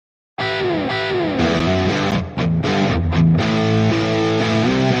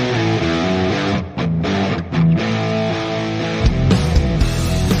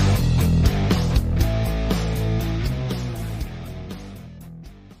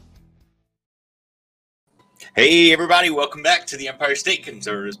Hey, everybody, welcome back to the Empire State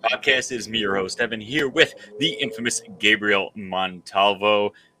Conservatives podcast. It is me, your host, Evan, here with the infamous Gabriel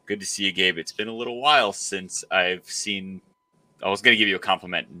Montalvo. Good to see you, Gabe. It's been a little while since I've seen. I was going to give you a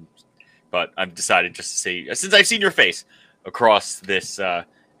compliment, but I've decided just to say, since I've seen your face across this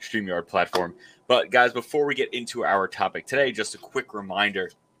StreamYard platform. But, guys, before we get into our topic today, just a quick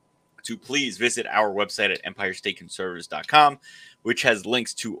reminder to please visit our website at empirestateconservatives.com, which has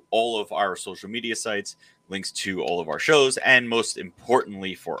links to all of our social media sites, links to all of our shows, and most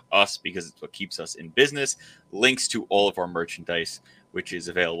importantly for us, because it's what keeps us in business, links to all of our merchandise, which is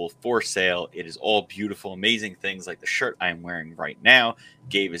available for sale. It is all beautiful, amazing things like the shirt I am wearing right now.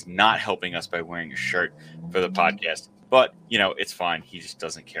 Gabe is not helping us by wearing a shirt for the podcast, but, it's fine. He just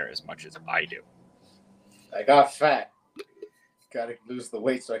doesn't care as much as I do. I got fat. Got to lose the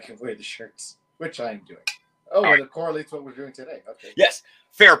weight so I can wear the shirts, which I am doing. Oh, well, it correlates what we're doing today. Okay. Yes,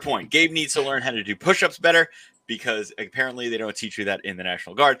 fair point. Gabe needs to learn how to do push-ups better because apparently they don't teach you that in the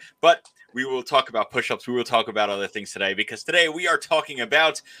National Guard. But we will talk about push-ups. We will talk about other things today because today we are talking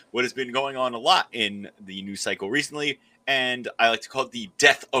about what has been going on a lot in the news cycle recently, and I like to call it the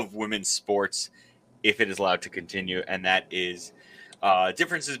death of women's sports, if it is allowed to continue, and that is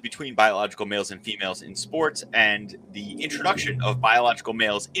differences between biological males and females in sports and the introduction of biological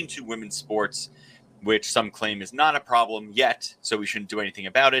males into women's sports, which some claim is not a problem yet, so we shouldn't do anything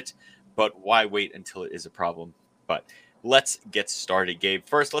about it. But why wait until it is a problem? But let's get started, Gabe.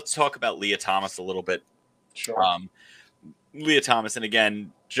 First, let's talk about Lia Thomas a little bit. Sure. Lia Thomas, and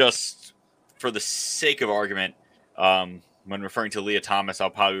again, just for the sake of argument, when referring to Lia Thomas,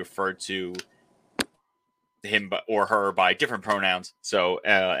 I'll probably refer to him or her by different pronouns. So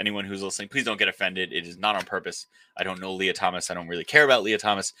anyone who's listening, please don't get offended. It is not on purpose. I don't know Lia Thomas. I don't really care about Lia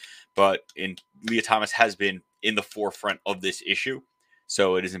Thomas, but Lia Thomas has been in the forefront of this issue.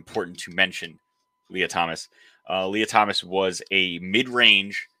 So it is important to mention Lia Thomas. Lia Thomas was a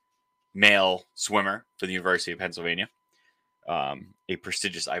mid-range male swimmer for the University of Pennsylvania, a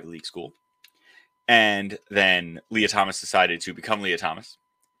prestigious Ivy League school. And then Lia Thomas decided to become Lia Thomas.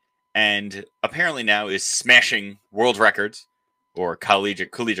 And apparently now is smashing world records or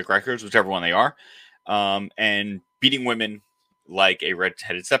collegiate records, whichever one they are, and beating women like a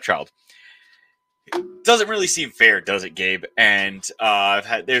red-headed stepchild. It doesn't really seem fair, does it, Gabe? And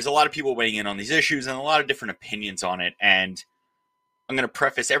there's a lot of people weighing in on these issues and a lot of different opinions on it. And I'm going to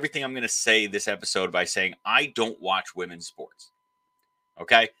preface everything I'm going to say this episode by saying I don't watch women's sports.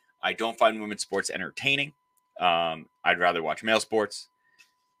 Okay? I don't find women's sports entertaining. I'd rather watch male sports.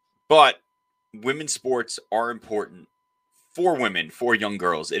 But women's sports are important for women, for young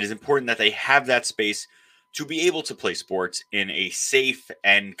girls. It is important that they have that space to be able to play sports in a safe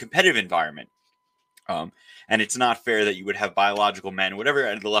and competitive environment. And it's not fair that you would have biological men,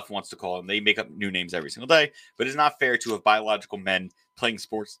 whatever the left wants to call them. They make up new names every single day. But it's not fair to have biological men playing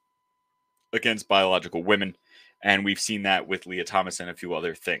sports against biological women. And we've seen that with Lia Thomas and a few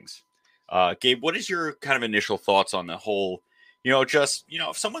other things. Gabe, what is your kind of initial thoughts on the whole...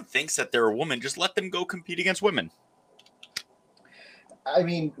 if someone thinks that they're a woman, just let them go compete against women. I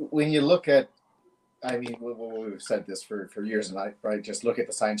mean, when you look at, we've said this for years, and right? Just look at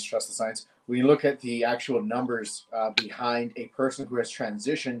the science, trust the science. When you look at the actual numbers behind a person who has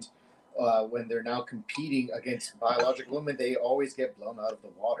transitioned, when they're now competing against biological women, they always get blown out of the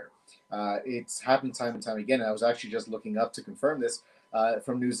water. It's happened time and time again. And I was actually just looking up to confirm this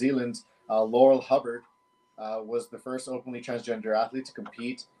from New Zealand. Laurel Hubbard was the first openly transgender athlete to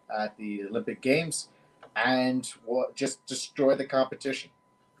compete at the Olympic Games and just destroy the competition.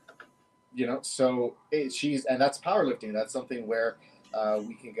 So and that's powerlifting. That's something where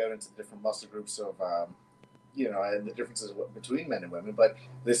we can go into different muscle groups of, and the differences between men and women. But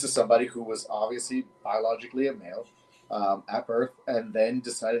this is somebody who was obviously biologically a male at birth and then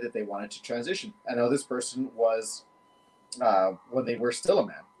decided that they wanted to transition. I know this person was, when they were still a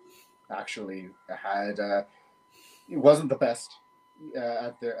man, actually had it wasn't the best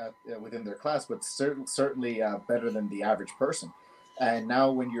within their class, but certainly better than the average person. And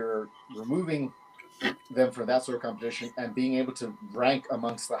now when you're removing them from that sort of competition and being able to rank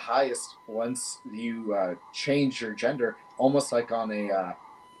amongst the highest once you change your gender, almost like on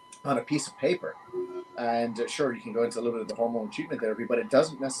a piece of paper. And sure, you can go into a little bit of the hormone treatment therapy, but it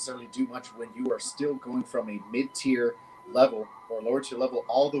doesn't necessarily do much when you are still going from a mid-tier level or lower tier level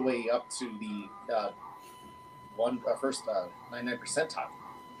all the way up to the first 99 percentile.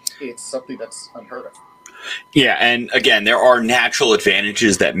 It's something that's unheard of. Yeah, and again, there are natural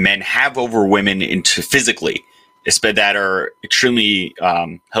advantages that men have over women into physically, that are extremely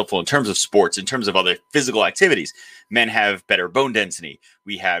helpful in terms of sports, in terms of other physical activities. Men have better bone density.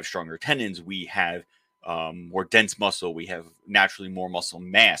 We have stronger tendons. We have more dense muscle. We have naturally more muscle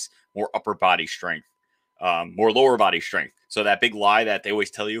mass, more upper body strength, more lower body strength. So that big lie that they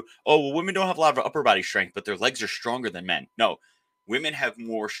always tell you, oh, well, women don't have a lot of upper body strength, but their legs are stronger than men. No, women have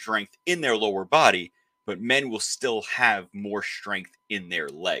more strength in their lower body, but men will still have more strength in their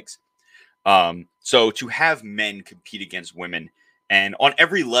legs. So to have men compete against women and on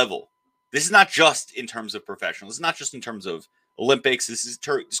every level, this is not just in terms of professional. This is not just in terms of Olympics. This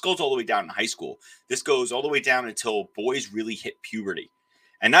goes all the way down in high school. This goes all the way down until boys really hit puberty,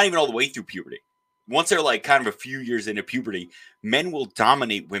 and not even all the way through puberty. Once they're like kind of a few years into puberty, men will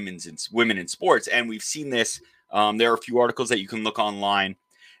dominate women in sports, and we've seen this. There are a few articles that you can look online,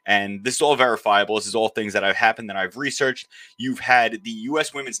 and this is all verifiable. This is all things that have happened that I've researched. You've had the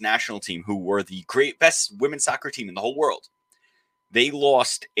U.S. women's national team, who were the best women's soccer team in the whole world. They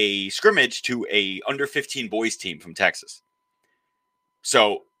lost a scrimmage to a under 15 boys team from Texas.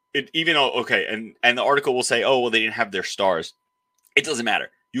 So and the article will say, oh, well, they didn't have their stars. It doesn't matter.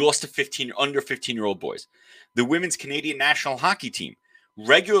 You lost to under 15-year-old boys. The women's Canadian national hockey team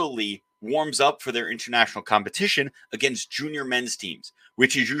regularly warms up for their international competition against junior men's teams,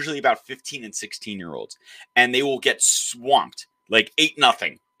 which is usually about 15 and 16-year-olds. And they will get swamped like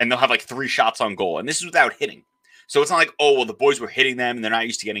 8-0, and they'll have like 3 shots on goal. And this is without hitting. So it's not like, oh, well, the boys were hitting them and they're not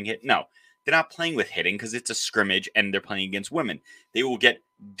used to getting hit. No, they're not playing with hitting because it's a scrimmage and they're playing against women. They will get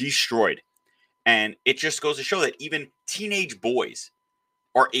destroyed. And it just goes to show that even teenage boys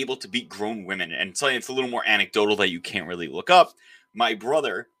are able to beat grown women. And so it's a little more anecdotal that you can't really look up. My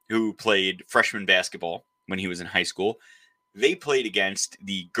brother, who played freshman basketball when he was in high school, they played against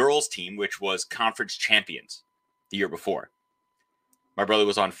the girls' team, which was conference champions the year before. My brother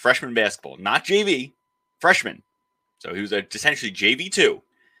was on freshman basketball, not JV, freshman. So he was essentially JV2.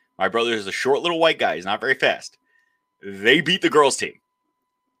 My brother is a short little white guy. He's not very fast. They beat the girls' team.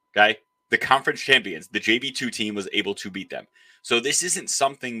 Okay? The conference champions, the JV2 team was able to beat them. So this isn't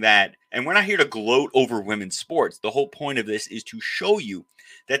something that, and we're not here to gloat over women's sports. The whole point of this is to show you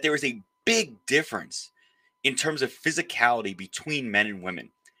that there is a big difference in terms of physicality between men and women.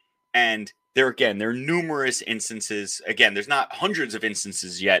 And there are numerous instances. Again, there's not hundreds of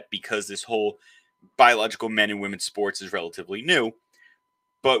instances yet because this whole biological men and women's sports is relatively new.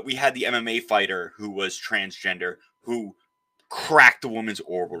 But we had the MMA fighter who was transgender who cracked a woman's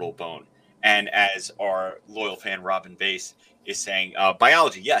orbital bone. And as our loyal fan Robin Bass is saying,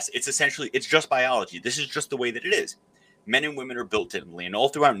 biology, yes, it's just biology. This is just the way that it is. Men and women are built differently, and all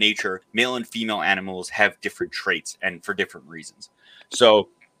throughout nature, male and female animals have different traits and for different reasons. So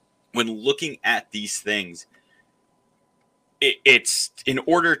when looking at these things, it's in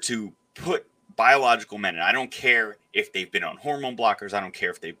order to put biological men, and I don't care if they've been on hormone blockers, I don't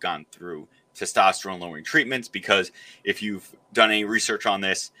care if they've gone through testosterone lowering treatments, because if you've done any research on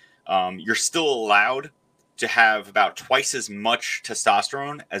this, you're still allowed to have about twice as much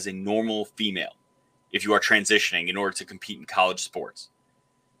testosterone as a normal female if you are transitioning in order to compete in college sports,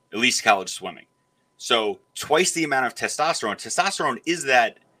 at least college swimming. So twice the amount of testosterone. Testosterone is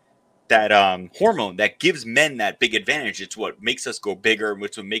that hormone that gives men that big advantage. It's what makes us go bigger,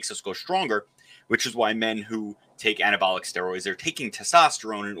 which what makes us go stronger, which is why men who take anabolic steroids, they're taking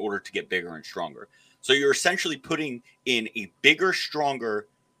testosterone in order to get bigger and stronger. So you're essentially putting in a bigger, stronger,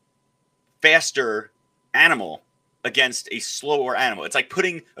 faster animal against a slower animal. It's like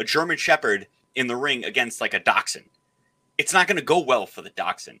putting a German Shepherd in the ring against like a dachshund. It's not going to go well for the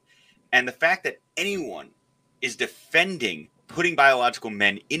dachshund. And the fact that anyone is defending putting biological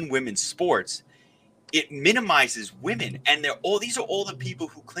men in women's sports, it minimizes women. And these are all the people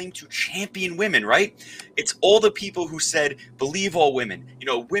who claim to champion women, right? It's all the people who said, believe all women,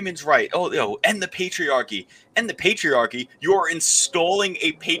 women's right. Oh, end the patriarchy. End the patriarchy. You're installing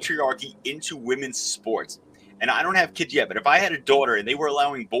a patriarchy into women's sports. And I don't have kids yet, but if I had a daughter and they were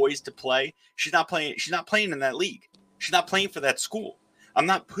allowing boys to play, she's not playing in that league. She's not playing for that school. I'm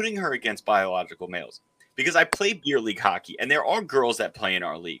not putting her against biological males because I play beer league hockey and there are girls that play in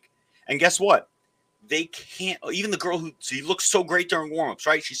our league. And guess what? They can't, even the girl she looks so great during warmups,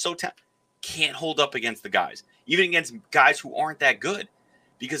 right? She's so can't hold up against the guys, even against guys who aren't that good,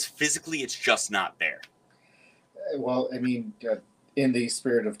 because physically it's just not there. Well, I mean, in the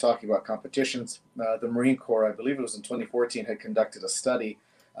spirit of talking about competitions, the Marine Corps, I believe it was in 2014, had conducted a study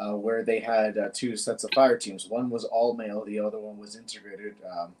where they had 2 sets of fire teams. One was all male, the other one was integrated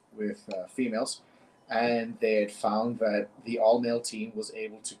with females. And they had found that the all-male team was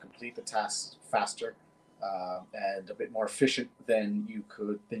able to complete the tasks faster and a bit more efficient than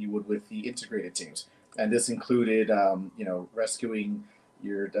you would with the integrated teams. And this included, rescuing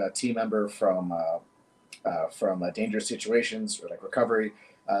your team member from dangerous situations or like recovery,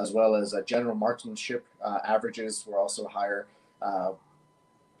 as well as general marksmanship averages were also higher.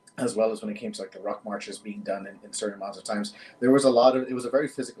 As well as when it came to like the ruck marches being done in certain amounts of times, there was it was a very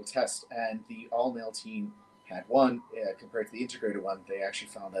physical test, and the all male team had won compared to the integrated one. They actually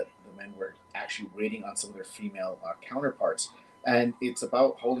found that the men were actually waiting on some of their female counterparts, and it's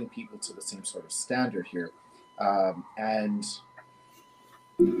about holding people to the same sort of standard here. And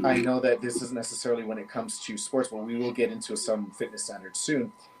I know that this isn't necessarily when it comes to sports, but we will get into some fitness standards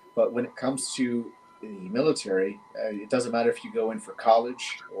soon. But when it comes to the military, it doesn't matter if you go in for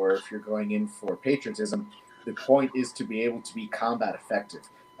college or if you're going in for patriotism. The point is to be able to be combat effective,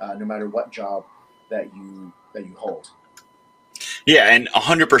 no matter what job that you hold. Yeah, and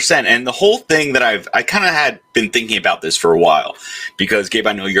 100%. And the whole thing that I kind of had been thinking about this for a while, because Gabe,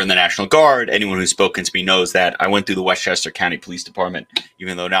 I know you're in the National Guard. Anyone who's spoken to me knows that I went through the Westchester County Police Department,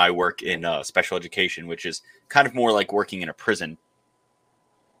 even though now I work in special education, which is kind of more like working in a prison.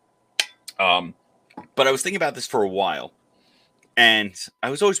 But I was thinking about this for a while, and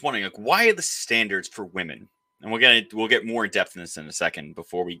I was always wondering, like, why are the standards for women? And we'll get more in depth in this in a second.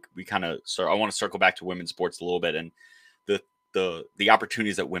 Before we kind of start, I want to circle back to women's sports a little bit and the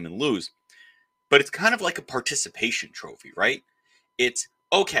opportunities that women lose. But it's kind of like a participation trophy, right? It's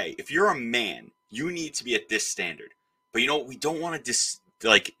okay, if you're a man, you need to be at this standard. But you know what? We don't want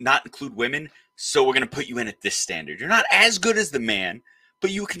to not include women, so we're going to put you in at this standard. You're not as good as the man,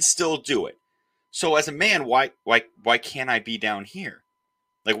 but you can still do it. So as a man, why can't I be down here?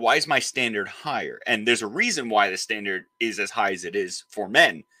 Like, why is my standard higher? And there's a reason why the standard is as high as it is for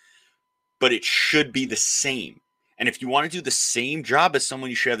men, but it should be the same. And if you want to do the same job as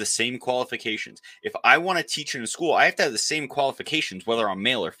someone, you should have the same qualifications. If I want to teach in a school, I have to have the same qualifications, whether I'm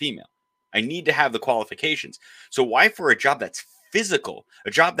male or female. I need to have the qualifications. So why for a job that's physical,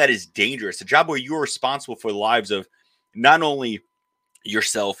 a job that is dangerous, a job where you're responsible for the lives of not only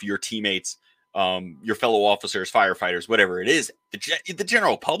yourself, your teammates, your fellow officers, firefighters, whatever it is, the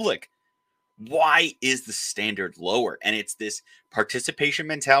general public, why is the standard lower? And it's this participation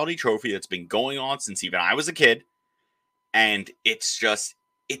mentality trophy that's been going on since even I was a kid. And it's just,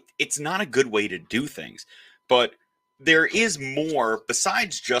 it's not a good way to do things. But there is more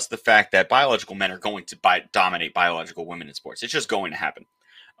besides just the fact that biological men are going to dominate biological women in sports. It's just going to happen.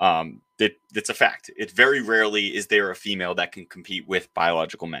 It's a fact. It very rarely is there a female that can compete with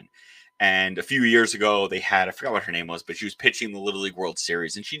biological men. And a few years ago, they had, I forgot what her name was, but she was pitching the Little League World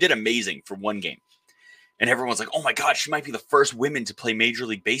Series, and she did amazing for one game. And everyone's like, oh my God, she might be the first woman to play Major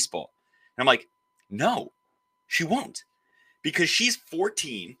League Baseball. And I'm like, no, she won't. Because she's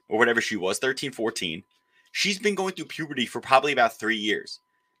 14, or whatever she was, 13, 14. She's been going through puberty for probably about 3 years.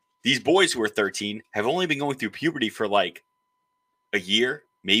 These boys who are 13 have only been going through puberty for like a year,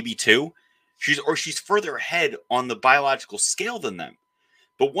 maybe 2. She's further ahead on the biological scale than them.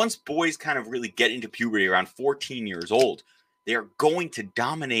 But once boys kind of really get into puberty around 14 years old, they are going to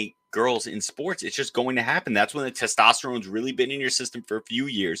dominate girls in sports. It's just going to happen. That's when the testosterone's really been in your system for a few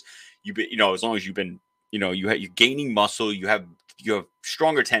years. As long as you've been, you're gaining muscle, you have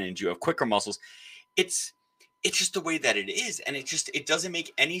stronger tendons, you have quicker muscles. It's just the way that it is. And it doesn't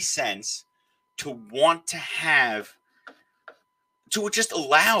make any sense to want to just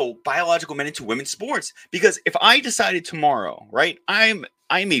allow biological men into women's sports. Because if I decided tomorrow, right, I'm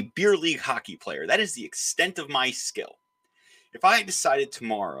a beer league hockey player. That is the extent of my skill. If I decided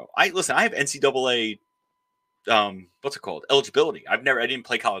tomorrow, I have NCAA, eligibility. I didn't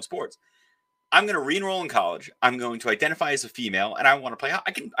play college sports. I'm going to re-enroll in college. I'm going to identify as a female, and I want to play.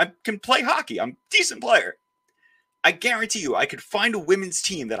 I can play hockey. I'm a decent player. I guarantee you, I could find a women's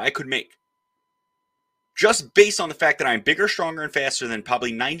team that I could make. Just based on the fact that I'm bigger, stronger, and faster than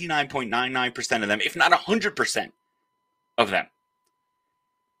probably 99.99% of them, if not 100% of them.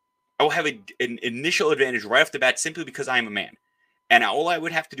 I will have an initial advantage right off the bat simply because I am a man. And all I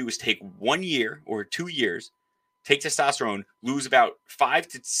would have to do is take 1 year or 2 years, take testosterone, lose about 5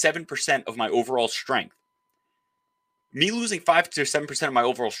 to 7% of my overall strength. Me losing 5 to 7% of my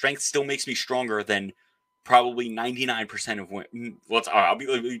overall strength still makes me stronger than probably 99% of women. I'll be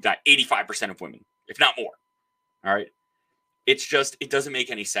 85% of women, if not more. All right. It doesn't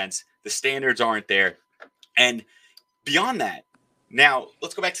make any sense. The standards aren't there. And beyond that, now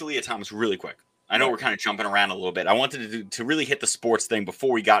let's go back to Lia Thomas really quick. I know we're kind of jumping around a little bit. I wanted to really hit the sports thing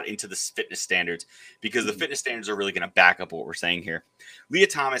before we got into the fitness standards, because the fitness standards are really going to back up what we're saying here. Lia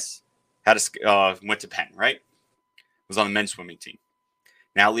Thomas went to Penn, right? Was on the men's swimming team.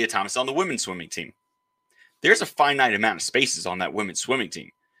 Now Lia Thomas is on the women's swimming team. There's a finite amount of spaces on that women's swimming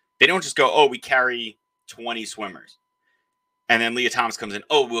team. They don't just go, oh, we carry 20 swimmers. And then Lia Thomas comes in,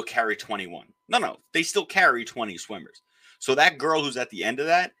 oh, we'll carry 21. No, they still carry 20 swimmers. So that girl who's at the end of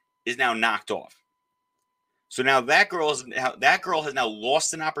that is now knocked off. So now that girl has now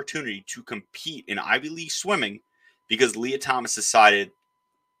lost an opportunity to compete in Ivy League swimming because Leah Thomas decided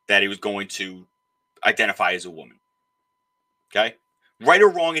that he was going to identify as a woman. Okay? Right or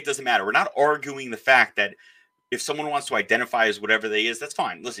wrong, it doesn't matter. We're not arguing the fact that if someone wants to identify as whatever they is, that's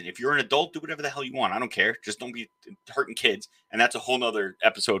fine. Listen, if you're an adult, do whatever the hell you want. I don't care. Just don't be hurting kids. And that's a whole nother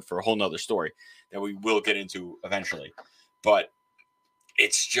episode for a whole nother story that we will get into eventually. But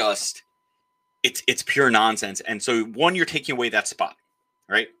it's just, it's pure nonsense. And so, one, you're taking away that spot,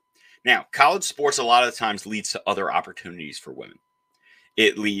 right? Now, college sports a lot of the times leads to other opportunities for women.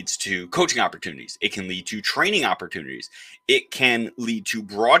 It leads to coaching opportunities. It can lead to training opportunities. It can lead to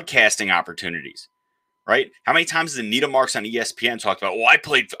broadcasting opportunities. Right? How many times has Anita Marks on ESPN talked about, I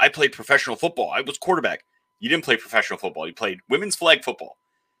played professional football. I was quarterback. You didn't play professional football. You played women's flag football.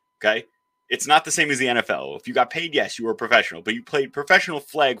 Okay? It's not the same as the NFL. If you got paid, yes, you were a professional, but you played professional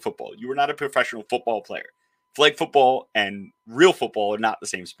flag football. You were not a professional football player. Flag football and real football are not the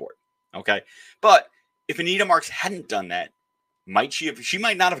same sport. Okay? But if Anita Marks hadn't done that, she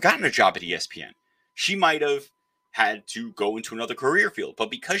might not have gotten a job at ESPN. She might have had to go into another career field.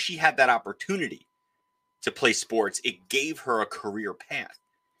 But because she had that opportunity to play sports, it gave her a career path.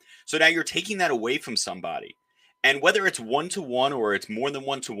 So now you're taking that away from somebody. And whether it's 1-to-1 or it's more than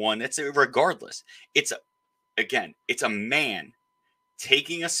 1-to-1, that's regardless. It's a man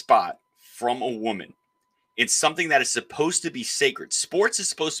taking a spot from a woman. It's something that is supposed to be sacred. Sports is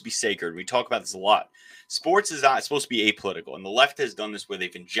supposed to be sacred. We talk about this a lot. Sports is not supposed to be apolitical. And the left has done this where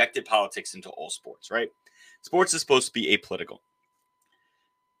they've injected politics into all sports, right? Sports is supposed to be apolitical.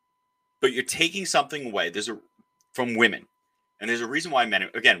 But you're taking something away. From women. And there's a reason why men,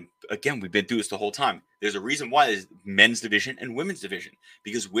 again, we've been through this the whole time. There's a reason why there's men's division and women's division.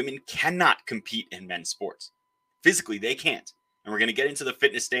 Because women cannot compete in men's sports. Physically, they can't. And we're going to get into the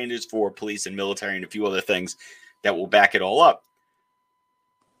fitness standards for police and military and a few other things that will back it all up.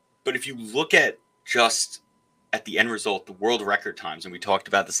 But if you look at just at the end result, the world record times, and we talked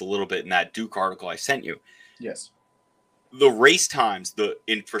about this a little bit in that Duke article I sent you. Yes. The race times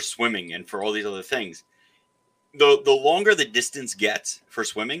for swimming and for all these other things, the longer the distance gets for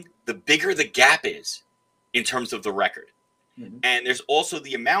swimming, the bigger the gap is in terms of the record. Mm-hmm. And there's also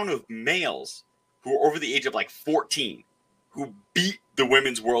the amount of males who are over the age of like 14 who beat the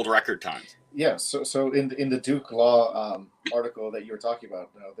women's world record times. Yeah. So in the Duke Law article that you were talking about,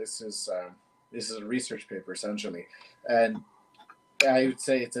 this is a research paper essentially, and I would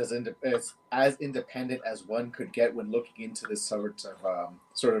say it's as independent as one could get when looking into this sort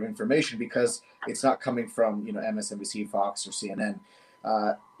of information, because it's not coming from MSNBC, Fox, or CNN.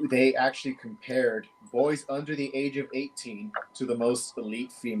 They actually compared boys under the age of 18 to the most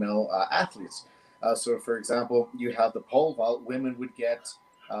elite female athletes. So, for example, you have the pole vault. Women would get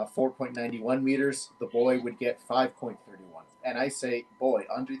 4.91 meters. The boy would get 5.31. And I say boy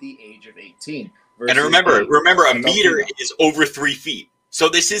under the age of 18. And remember, a meter is over 3 feet. So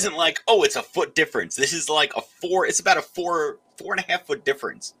this isn't like, it's a foot difference. This is like it's about a 4.5 foot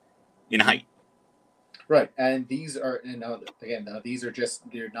difference in height. Right. And these are, these are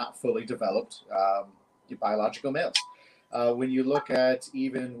they're not fully developed biological males. When you look at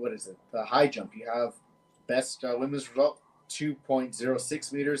even, the high jump, you have best women's result,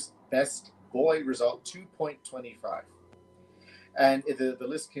 2.06 meters, best boy result, 2.25. And the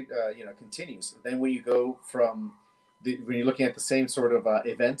list continues. Then when you go from when you're looking at the same sort of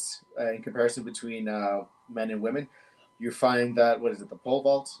events in comparison between men and women, you find that the pole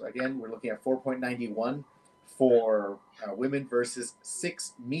vault, again we're looking at 4.91 for women versus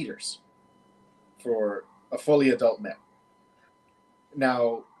 6 meters for a fully adult male.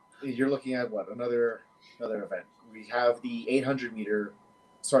 Now you're looking at another event. We have the 1500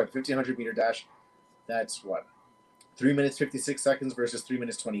 meter dash. That's 3 minutes 56 seconds versus 3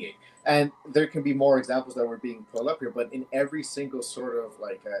 minutes 28. And there can be more examples that were being pulled up here, but in every single sort of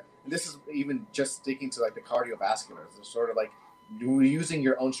this is even just sticking to the cardiovascular, it's sort of using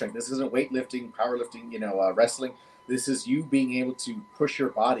your own strength. This isn't weightlifting, powerlifting, wrestling. This is you being able to push your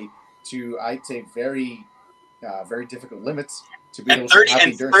body to, I'd say, very, very difficult limits to be able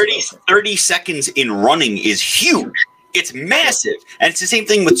to 30 seconds in running is huge. It's massive. And it's the same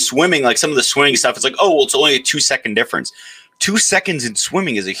thing with swimming. Like some of the swimming stuff, it's it's only a 2-second difference. 2 seconds in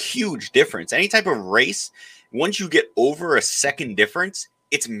swimming is a huge difference. Any type of race, once you get over a second difference,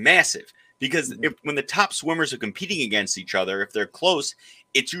 it's massive. Because when the top swimmers are competing against each other, if they're close,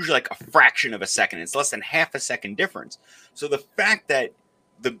 it's usually like a fraction of a second. It's less than half a second difference. So the fact that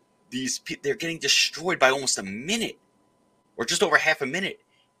they're getting destroyed by almost a minute or just over half a minute,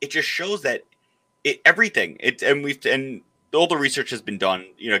 it just shows that everything. And all the research has been done.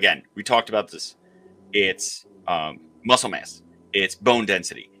 Again, we talked about this. It's muscle mass, it's bone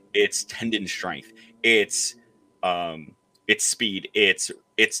density, it's tendon strength, it's speed, it's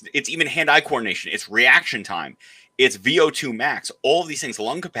even hand-eye coordination, it's reaction time, it's VO2 max, all of these things,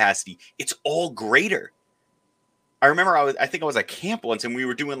 lung capacity, it's all greater. I remember I think I was at camp once and we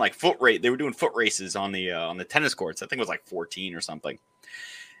were doing like they were doing foot races on the tennis courts. I think it was like 14 or something.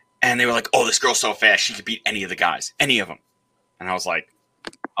 And they were like, "Oh, this girl's so fast, she could beat any of the guys, any of them." And I was like,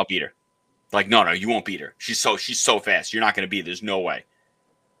 "I'll beat her." Like, no, you won't beat her. She's so fast. You're not going to beat her. There's no way.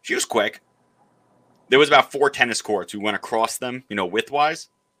 She was quick. There was about 4 tennis courts. We went across them, width-wise.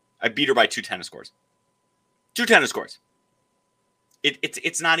 I beat her by 2 tennis courts. 2 tennis courts.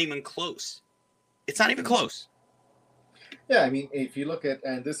 It's not even close. It's not even close. Yeah, I mean, if you look at,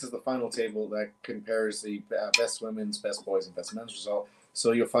 and this is the final table that compares the best women's, best boys, and best men's result.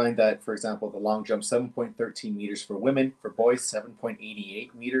 So you'll find that, for example, the long jump, 7.13 meters for women. For boys,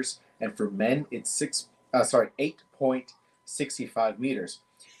 7.88 meters. And for men, it's 8.65 meters.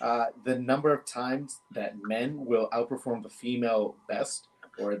 The number of times that men will outperform the female best,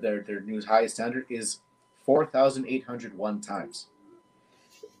 or their new highest standard, is 4,801 times.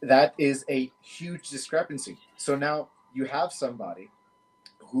 That is a huge discrepancy. So now you have somebody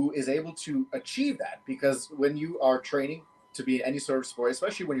who is able to achieve that, because when you are training to be in any sort of sport,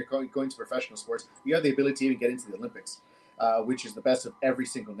 especially when you're going to professional sports, you have the ability to even get into the Olympics, which is the best of every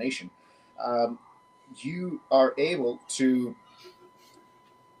single nation. You're able to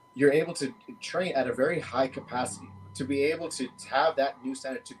train at a very high capacity to be able to have that new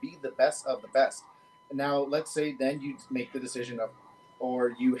standard, to be the best of the best. Now, let's say then you make the decision or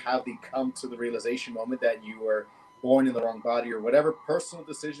you have come to the realization moment that you were born in the wrong body, or whatever personal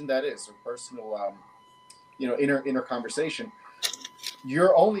decision that is, or personal, inner conversation.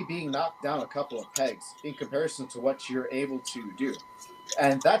 You're only being knocked down a couple of pegs in comparison to what you're able to do.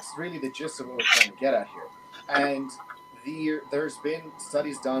 And that's really the gist of what we're trying to get at here. And there's been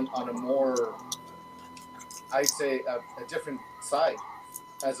studies done on a more, I'd say, a different side,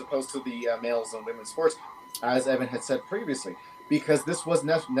 as opposed to the males and women's sports, as Evan had said previously, because this was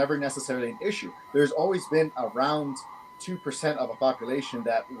never necessarily an issue. There's always been around 2% of a population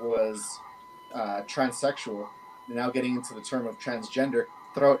that was transsexual, now getting into the term of transgender,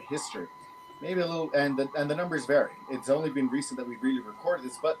 throughout history. Maybe a little, and the numbers vary. It's only been recent that we've really recorded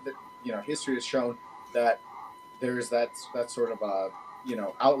this, but history has shown that there's that sort of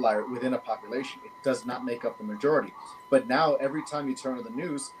outlier within a population. It does not make up the majority. But now every time you turn on the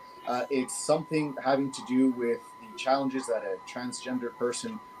news, it's something having to do with the challenges that a transgender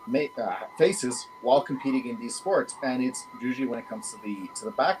person faces while competing in these sports, and it's usually when it comes to the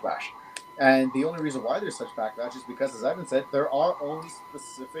backlash. And the only reason why there's such backlash is because, as Evan said, there are only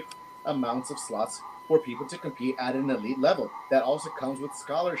specific amounts of slots for people to compete at an elite level. That also comes with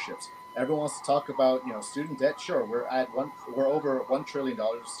scholarships. Everyone wants to talk about student debt. Sure, we're over $1 trillion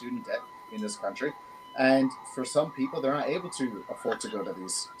of student debt in this country, and for some people, they're not able to afford to go to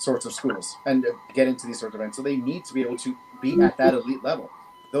these sorts of schools and get into these sorts of events. So they need to be able to be at that elite level.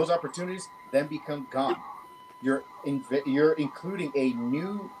 Those opportunities then become gone. You're including a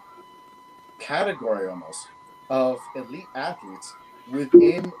new category almost of elite athletes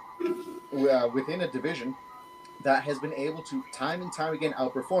within a division that has been able to time and time again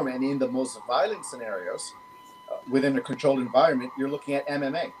outperform. And in the most violent scenarios, within a controlled environment, you're looking at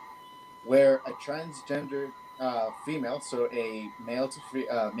MMA, where a transgender female, so a male to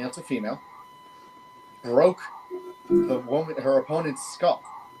female, broke her opponent's skull.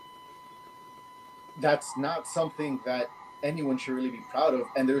 That's not something that anyone should really be proud of,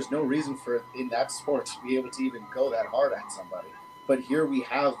 and there's no reason for in that sport to be able to even go that hard at somebody. But here we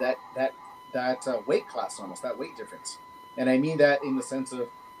have that weight class, almost that weight difference. And I mean that in the sense of,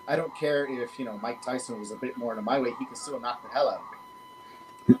 I don't care if Mike Tyson was a bit more into my weight, he can still knock the hell out of me.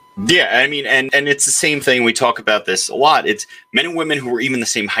 Yeah, I mean, and it's the same thing. We talk about this a lot. It's men and women who are even the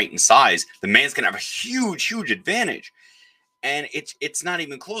same height and size. The man's gonna have a huge advantage, and it's not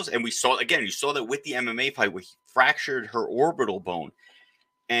even close. And you saw that with the MMA fight where he fractured her orbital bone.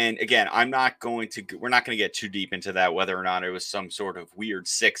 And again, we're not going to get too deep into that, whether or not it was some sort of weird,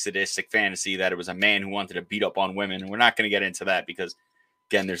 sick, sadistic fantasy that it was a man who wanted to beat up on women. And we're not going to get into that because,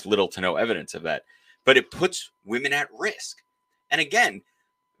 again, there's little to no evidence of that. But it puts women at risk. And again,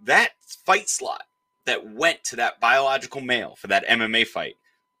 that fight slot that went to that biological male for that MMA fight,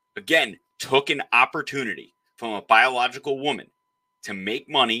 again, took an opportunity from a biological woman to make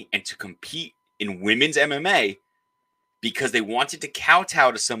money and to compete in women's MMA because they wanted to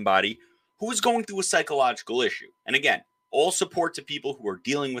kowtow to somebody who was going through a psychological issue. And again, all support to people who are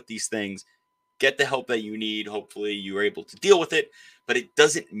dealing with these things. get the help that you need. Hopefully you are able to deal with it, but it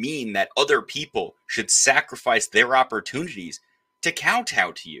doesn't mean that other people should sacrifice their opportunities to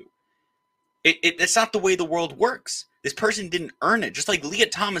kowtow to you. That's not the way the world works. This person didn't earn it. Just like Leah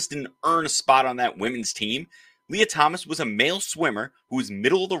Thomas didn't earn a spot on that women's team. Leah Thomas was a male swimmer who was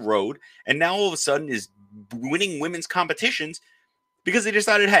middle of the road and now all of a sudden is winning women's competitions because they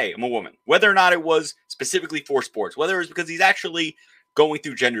decided, hey, I'm a woman. Whether or not it was specifically for sports, whether it's because he's actually going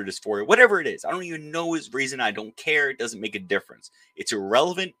through gender dysphoria, whatever it is. I don't even know his reason. I don't care. It doesn't make a difference. It's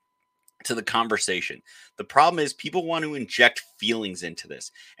irrelevant to the conversation. The problem is people want to inject feelings into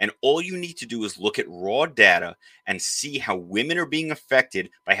this. And all you need to do is look at raw data and see how women are being affected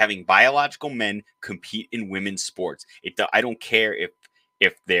by having biological men compete in women's sports. I don't care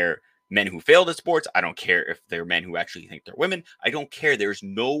if they're men who failed at sports. I don't care if they're men who actually think they're women. I don't care. There's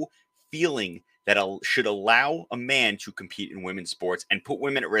no feeling that should allow a man to compete in women's sports and put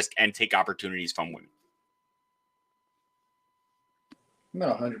women at risk and take opportunities from women.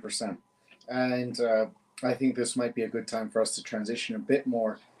 No, 100%. And I think this might be a good time for us to transition a bit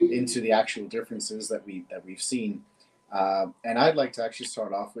more into the actual differences that we've seen. And I'd like to actually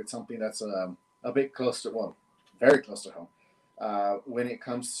start off with something that's a bit close to, well, very close to home. When it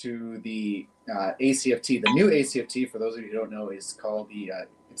comes to the ACFT, the new ACFT, for those of you who don't know, is called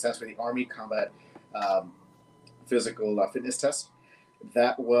it stands for the Army Combat Physical Fitness Test.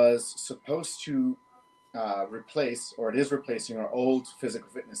 That was supposed to replace, or it is replacing, our old physical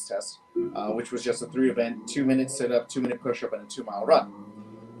fitness test, which was just a 3-event, 2-minute sit-up, 2-minute push-up, and a 2-mile run.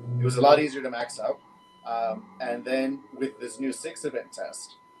 It was a lot easier to max out. And then with this new 6-event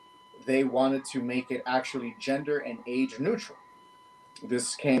test, they wanted to make it actually gender and age neutral.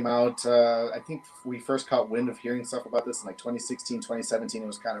 This came out, I think we first caught wind of hearing stuff about this in like 2016, 2017. It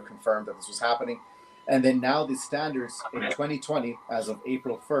was kind of confirmed that this was happening. And then now the standards in 2020, as of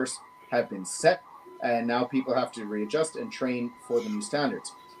April 1st, have been set. And now people have to readjust and train for the new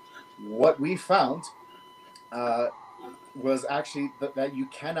standards. What we found was actually that you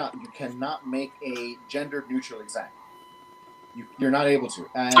cannot make a gender neutral exam. You're not able to.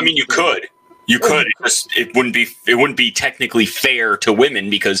 And I mean, you could. You could. It wouldn't be technically fair to women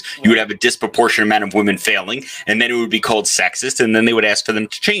because you would have a disproportionate amount of women failing, and then it would be called sexist, and then they would ask for them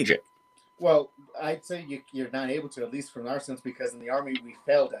to change it. Well, I'd say you're not able to, at least from our sense, because in the Army we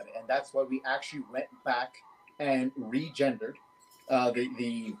failed at it, and that's why we actually went back and regendered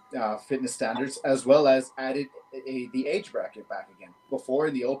the fitness standards, as well as added the age bracket back again. Before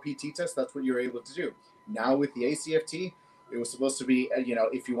in the OPT test, that's what you were able to do. Now with the ACFT, it was supposed to be,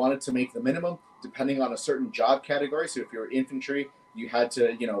 if you wanted to make the minimum, depending on a certain job category. So if you were infantry, you had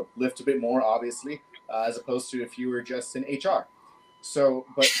to, lift a bit more, obviously, as opposed to if you were just in HR. So,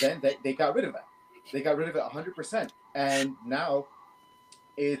 but then they got rid of that. They got rid of it 100%, and now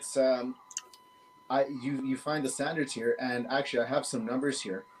it's you find the standards here, and actually I have some numbers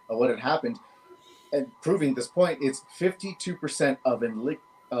here of what had happened, and proving this point. It's 52%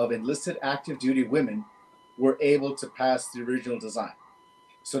 of enlisted active duty women were able to pass the original design.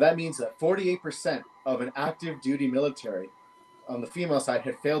 So that means that 48% of an active duty military on the female side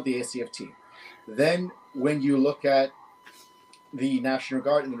had failed the ACFT. Then when you look at the National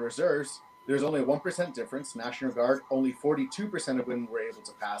Guard and the reserves, there's only a 1% difference. National Guard, only 42% of women were able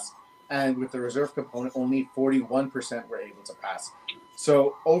to pass. And with the reserve component, only 41% were able to pass.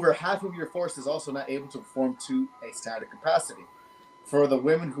 So over half of your force is also not able to perform to a standard capacity. For the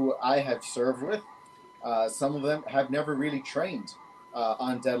women who I have served with, some of them have never really trained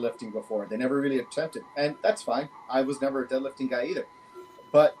on deadlifting before. They never really attempted. And that's fine. I was never a deadlifting guy either.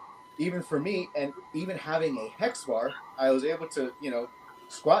 But even for me, and even having a hex bar, I was able to,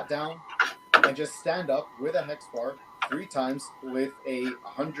 squat down and just stand up with a hex bar 3 times with a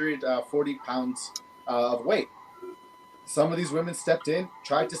 140 pounds of weight. Some of these women stepped in,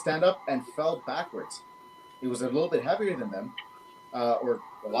 tried to stand up, and fell backwards. It was a little bit heavier than them, or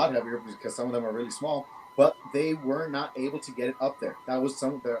a lot heavier because some of them are really small, but they were not able to get it up there. That was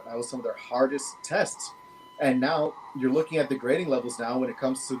some of their hardest tests. And now you're looking at the grading levels now when it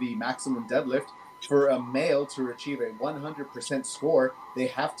comes to the maximum deadlift. For a male to achieve a 100% score, they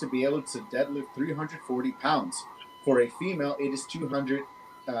have to be able to deadlift 340 pounds. For a female, it is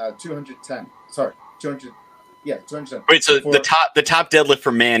 210. Sorry, 200. Yeah, 210. Wait, so the top deadlift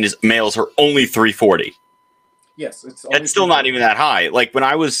for males are only 340. Yes, it's still not even that high. Like when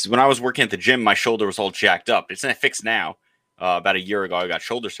I was working at the gym, my shoulder was all jacked up. It's not fixed now. About a year ago, I got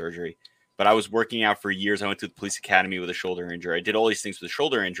shoulder surgery, but I was working out for years. I went to the police academy with a shoulder injury. I did all these things with a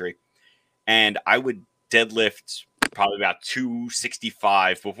shoulder injury, and I would deadlift probably about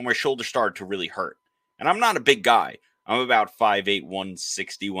 265 before my shoulder started to really hurt. And I'm not a big guy, I'm about 5'8",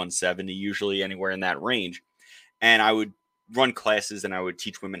 160, 170, usually anywhere in that range. And I would run classes and I would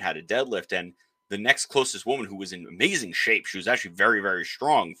teach women how to deadlift. And the next closest woman, who was in amazing shape, she was actually very, very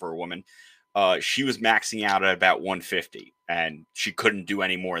strong for a woman. She was maxing out at about 150, and she couldn't do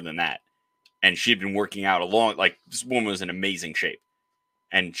any more than that. And she'd been working out like, this woman was in amazing shape,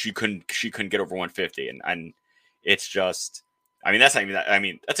 and she couldn't get over 150. And it's just, I mean, that's not even that. I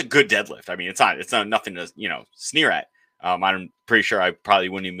mean, that's a good deadlift. I mean, it's not nothing to, sneer at. I'm pretty sure I probably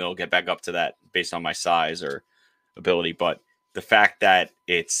wouldn't even be able to get back up to that based on my size or ability. But the fact that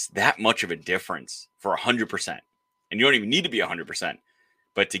it's that much of a difference for 100%, and you don't even need to be 100%,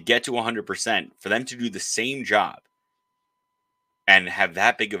 but to get to 100%, for them to do the same job and have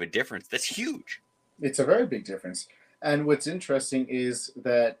that big of a difference, that's huge. It's a very big difference. And what's interesting is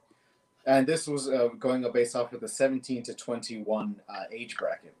that, and this was going up based off of the 17 to 21 age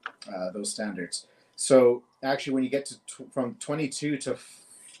bracket, those standards. So actually, when you get to from 22 to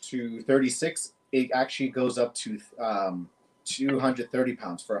 36, it actually goes up to 230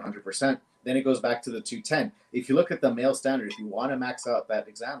 pounds for 100%. Then it goes back to the 210. If you look at the male standard, if you want to max out that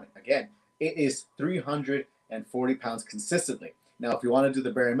exam, again, it is 340 pounds consistently. Now, if you want to do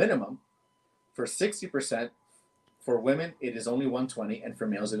the bare minimum, for 60%, for women, it is only 120, and for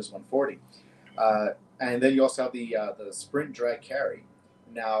males, it is 140. And then you also have the sprint drag carry.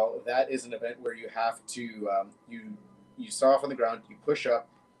 Now, that is an event where you have to, you start off on the ground, you push up,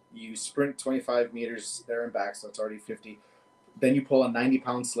 you sprint 25 meters there and back, so it's already 50. Then you pull a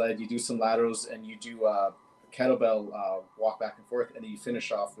 90-pound sled, you do some laterals, and you do a kettlebell walk back and forth, and then you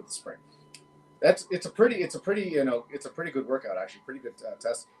finish off with the sprint. It's a pretty good workout, actually, pretty good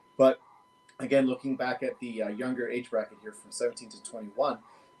test. But again, looking back at the younger age bracket here from 17 to 21,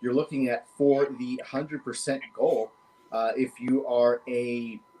 you're looking at, for the 100% goal, if you are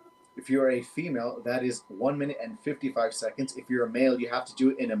a female, that is 1 minute and 55 seconds. If you're a male, you have to do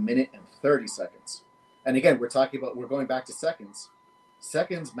it in 1 minute and 30 seconds. And again, we're going back to seconds.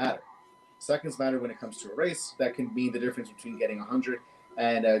 Seconds matter. Seconds matter when it comes to a race. That can be the difference between getting 100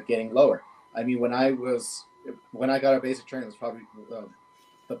 and getting lower. I mean, when I got a basic training, it was probably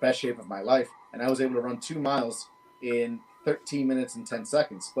the best shape of my life, and I was able to run 2 miles in 13 minutes and 10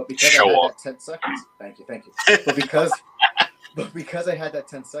 seconds. But because I had that 10 seconds, thank you. But because I had that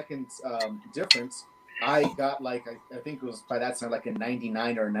 10 seconds difference, I got I think it was by that time like a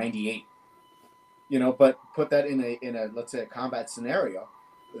 99 or a 98. But put that in a let's say a combat scenario,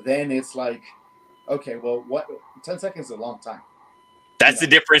 then it's like, okay, well, 10 seconds is a long time. That's the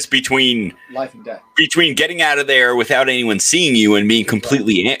difference between life and death. Between getting out of there without anyone seeing you and being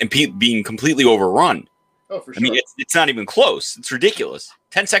completely overrun. Oh, for sure. I mean, it's not even close. It's ridiculous.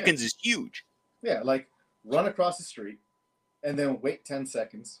 10 seconds is huge. Yeah, like run across the street and then wait 10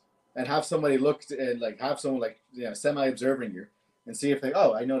 seconds and have somebody look and have someone semi-observing you and see if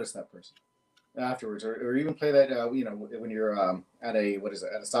I noticed that person afterwards, or even play that when you're at a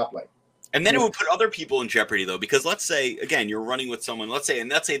stoplight. And then it would put other people in jeopardy, though, because let's say, again, you're running with someone, let's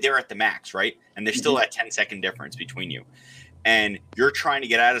say they're at the max, right? And there's still that 10-second difference between you. And you're trying to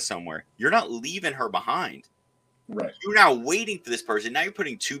get out of somewhere. You're not leaving her behind. Right. You're now waiting for this person. Now you're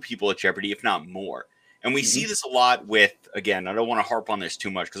putting 2 people at jeopardy, if not more. And we see this a lot with, again, I don't want to harp on this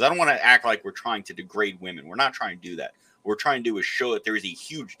too much because I don't want to act like we're trying to degrade women. We're not trying to do that. What we're trying to do is show that there is a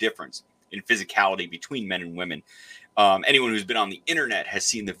huge difference in physicality between men and women. Anyone who's been on the internet has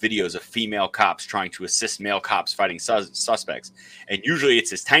seen the videos of female cops trying to assist male cops fighting suspects. And usually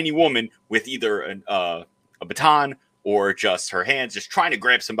it's this tiny woman with either a baton or just her hands just trying to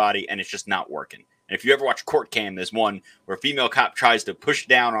grab somebody, and it's just not working. And if you ever watch Court Cam, there's one where a female cop tries to push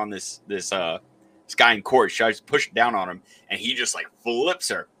down on this guy in court. She tries to push down on him, and he just flips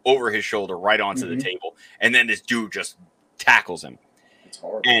her over his shoulder right onto the table. And then this dude just tackles him. It's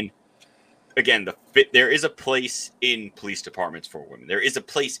horrible. And again, there is a place in police departments for women. There is a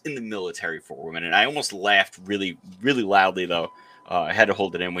place in the military for women. And I almost laughed really, really loudly, though. I had to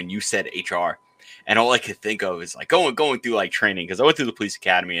hold it in when you said HR. And all I could think of is going through training, because I went through the police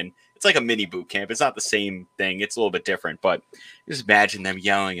academy, and it's like a mini boot camp. It's not the same thing. It's a little bit different. But just imagine them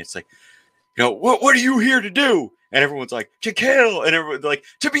yelling. It's like, what are you here to do? And everyone's like, to kill. And everyone's like,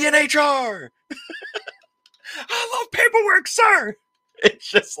 to be an HR. I love paperwork, sir.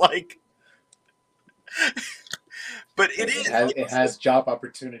 It's just but it has job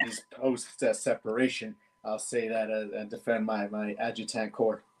opportunities post separation. I'll say that and defend my adjutant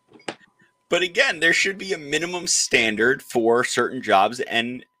corps. But again, there should be a minimum standard for certain jobs,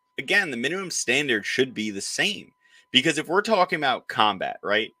 and again, the minimum standard should be the same. Because if we're talking about combat,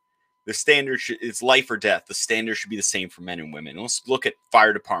 right? The standard it's life or death. The standard should be the same for men and women. Let's look at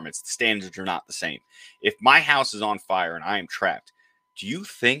fire departments. The standards are not the same. If my house is on fire and I am trapped, do you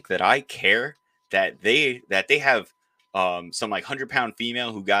think that I care that they have some like 100-pound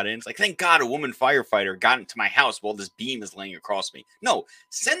female who got in? It's like, thank God a woman firefighter got into my house while this beam is laying across me. No,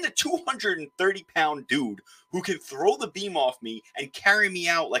 send the 230-pound dude who can throw the beam off me and carry me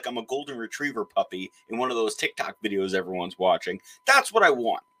out like I'm a golden retriever puppy in one of those TikTok videos everyone's watching. That's what I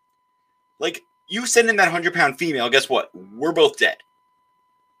want. Like, you send in that 100-pound female, guess what? We're both dead.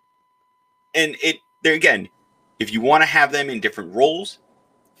 And there again, if you want to have them in different roles,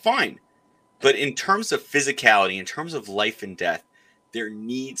 fine. But in terms of physicality, in terms of life and death, there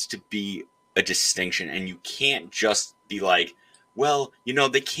needs to be a distinction. And you can't just be like, well,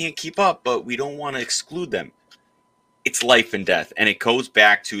 they can't keep up, but we don't want to exclude them. It's life and death. And it goes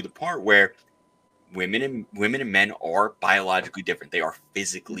back to the part where women and men are biologically different. They are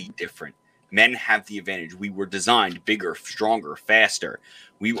physically different. Men have the advantage. We were designed bigger, stronger, faster.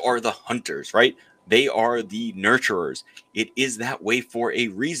 We are the hunters, right? They are the nurturers. It is that way for a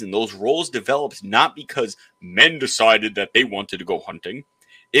reason. Those roles developed not because men decided that they wanted to go hunting.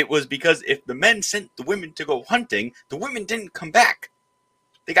 It was because if the men sent the women to go hunting, the women didn't come back.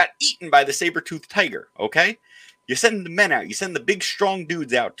 They got eaten by the saber-toothed tiger, okay? You send the men out. You send the big, strong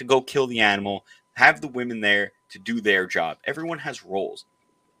dudes out to go kill the animal. Have the women there to do their job. Everyone has roles.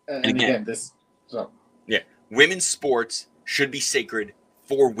 And again, women's sports should be sacred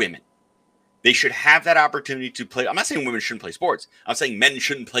for women. They should have that opportunity to play. I'm not saying women shouldn't play sports. I'm saying men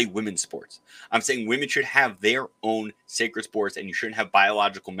shouldn't play women's sports. I'm saying women should have their own sacred sports, and you shouldn't have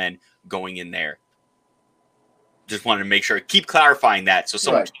biological men going in there. Just wanted to make sure, keep clarifying that, so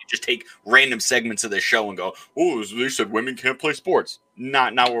someone can't just take random segments of this show and go, "Oh, they said women can't play sports."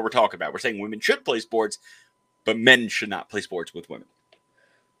 Not what we're talking about. We're saying women should play sports, but men should not play sports with women.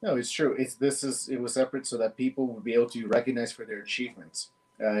 No, it's true. It was separate so that people would be able to recognize for their achievements.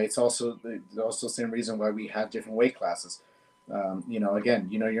 It's also the same reason why we have different weight classes. Again,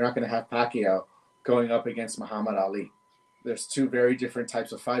 you're not going to have Pacquiao going up against Muhammad Ali. There's two very different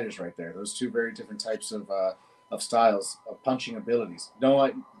types of fighters right there. Those two very different types of styles of punching abilities. No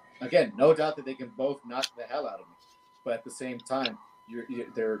doubt that they can both knock the hell out of me, but at the same time,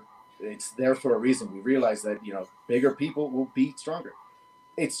 it's there for a reason. We realize that bigger people will be stronger.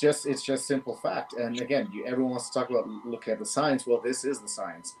 It's just simple fact. And again, everyone wants to talk about look at the science. Well, this is the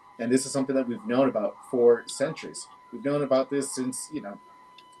science, and this is something that we've known about for centuries. We've known about this since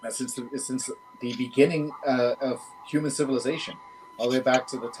the beginning of human civilization, all the way back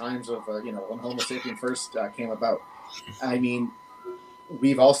to the times of when Homo sapien first came about. I mean,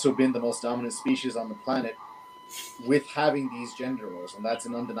 we've also been the most dominant species on the planet with having these gender roles, and that's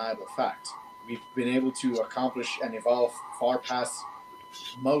an undeniable fact. We've been able to accomplish and evolve far past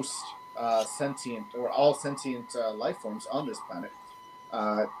most sentient or all sentient life forms on this planet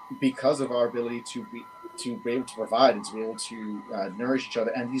because of our ability to be able to provide and to be able to nourish each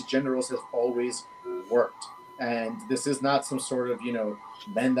other. And these gender roles have always worked. And this is not some sort of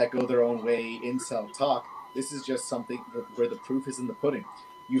men that go their own way incel talk. This is just something where the proof is in the pudding.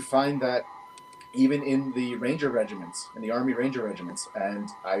 You find that even in the Ranger regiments, in the Army Ranger regiments, and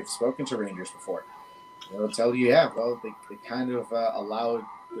I've spoken to Rangers before, they'll tell you, they kind of allowed,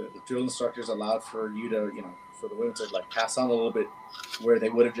 the drill instructors allowed for you to, for the women to pass on a little bit where they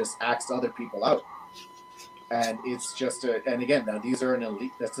would have just axed other people out. And it's just, and again, now these are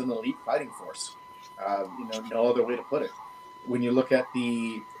that's an elite fighting force. No other way to put it. When you look at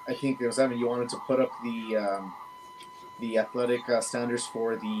I think there was Evan, you wanted to put up the athletic standards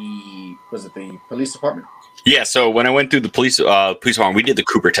for the police department? Yeah, so when I went through the police department, we did the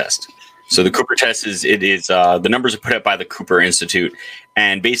Cooper test. So the Cooper test is the numbers are put up by the Cooper Institute,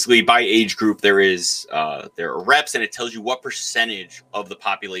 and basically by age group there are reps, and it tells you what percentage of the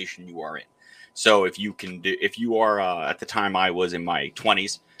population you are in. So if you are at the time I was in my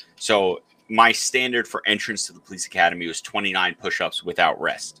 20s, so my standard for entrance to the police academy was 29 push-ups without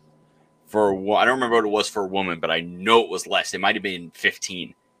rest. I don't remember what it was for a woman, but I know it was less. It might have been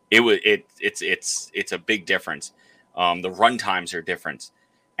 15. It's a big difference. The run times are different.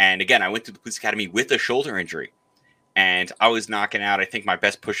 And again, I went to the police academy with a shoulder injury, and I was knocking out. I think my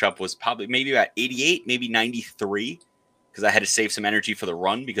best push-up was probably maybe about 88, maybe 93, because I had to save some energy for the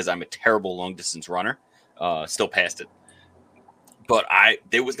run because I'm a terrible long-distance runner. Still passed it. But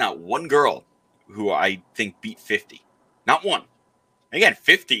there was not one girl who I think beat 50. Not one. Again,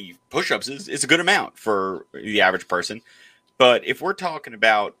 50 push-ups is a good amount for the average person. But if we're talking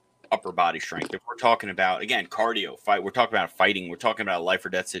about upper body strength, if we're talking about, again, cardio, we're talking about fighting, we're talking about a life or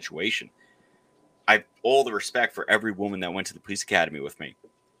death situation, I have all the respect for every woman that went to the police academy with me.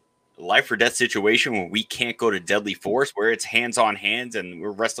 life or death situation where we can't go to deadly force, where it's hands on hands and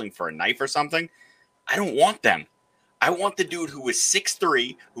we're wrestling for a knife or something, I don't want them. I want the dude who was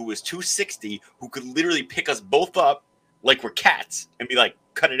 6'3", who was 260, who could literally pick us both up like we're cats and be like,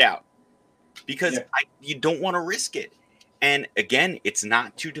 cut it out. Because you don't want to risk it. And again, it's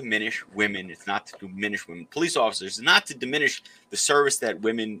not to diminish women. It's not to diminish women police officers. It's not to diminish the service that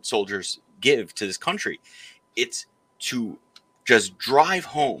women soldiers give to this country. It's to just drive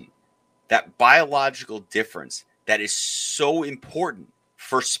home that biological difference that is so important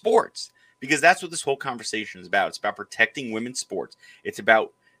for sports. Because that's what this whole conversation is about. It's about protecting women's sports. It's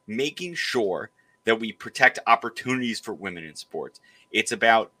about making sure that we protect opportunities for women in sports. It's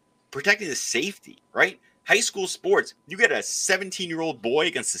about protecting the safety, right? High school sports, you get a 17-year-old boy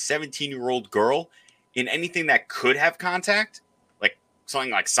against a 17-year-old girl in anything that could have contact, like something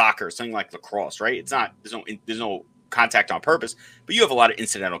like soccer, something like lacrosse, right? It's not, there's no contact on purpose, but you have a lot of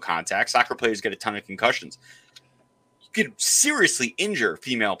incidental contact. Soccer players get a ton of concussions. You could seriously injure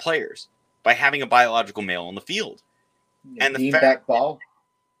female players by having a biological male on the field. And the fact, ball.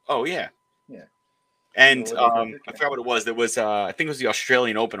 Oh yeah. Yeah. And I forgot what it was. There was I think it was the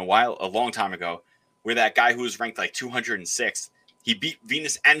Australian Open a long time ago, where that guy who was ranked like 206, he beat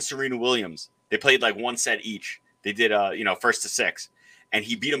Venus and Serena Williams. They played like one set each. They did first to six, and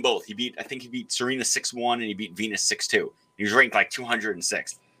he beat them both. I think he beat Serena 6-1 and he beat Venus 6-2. He was ranked like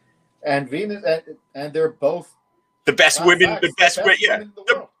 206. And Venus and they're both the best women, the best women in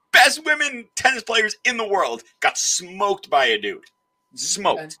the world. Best women tennis players in the world got smoked by a dude.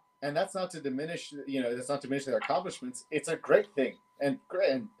 Smoked. And that's not to diminish, that's not to diminish their accomplishments. It's a great thing. And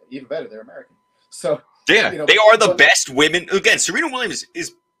even better, they're American. So yeah, they are the best women. Again, Serena Williams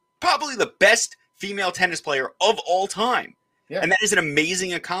is probably the best female tennis player of all time. Yeah. And that is an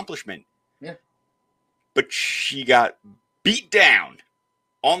amazing accomplishment. Yeah. But she got beat down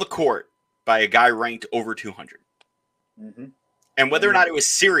on the court by a guy ranked over 200. Mm-hmm. And whether or not it was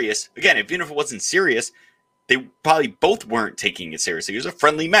serious, again, even if it wasn't serious, they probably both weren't taking it seriously. It was a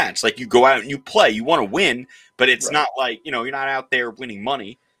friendly match. Like, you go out and you play. You want to win, but it's not like, you're not out there winning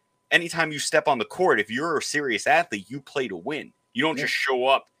money. Anytime you step on the court, if you're a serious athlete, you play to win. You don't just show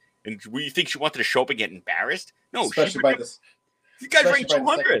up. And you think she wanted to show up and get embarrassed? No. Especially by this. You guys ranked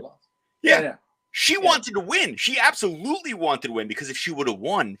 200. Yeah. She wanted to win. She absolutely wanted to win, because if she would have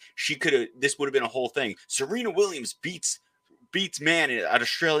won, this would have been a whole thing. Serena Williams beats man at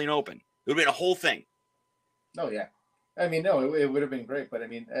Australian Open. It would have been a whole thing. Oh, yeah. I mean, no, it would have been great. But, I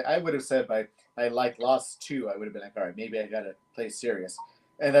mean, I would have said I lost 2, I would have been like, all right, maybe I got to play serious.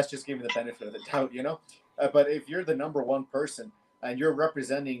 And that's just giving the benefit of the doubt, But if you're the number one person and you're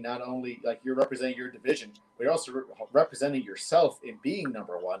representing not only, like, you're representing your division, but you're also representing yourself in being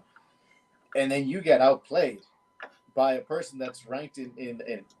number one, and then you get outplayed by a person that's ranked in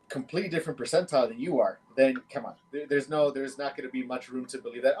a completely different percentile than you are, then come on. There's not going to be much room to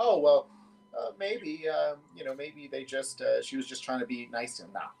believe that, oh, well, maybe they just, she was just trying to be nice to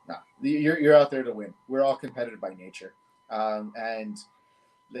him. No. You're out there to win. We're all competitive by nature. And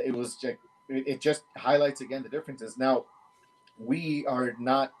it just highlights again the differences. Now, we are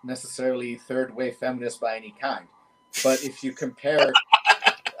not necessarily third wave feminists by any kind, but if you compare,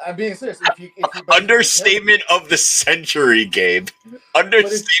 I'm being serious. Understatement of the century, Gabe.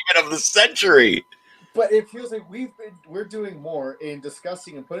 Understatement of the century. But it feels like we're doing more in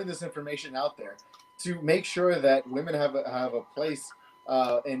discussing and putting this information out there to make sure that women have a place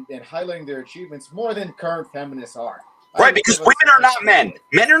and highlighting their achievements more than current feminists are. Right, because women are not men.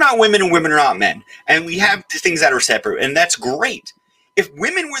 Men are not women, and women are not men. And we have things that are separate, and that's great. If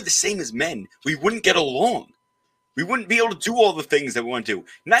women were the same as men, we wouldn't get along. We wouldn't be able to do all the things that we want to do.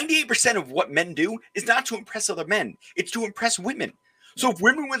 98% of what men do is not to impress other men. It's to impress women. So if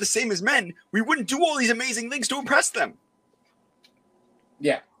women were the same as men, we wouldn't do all these amazing things to impress them.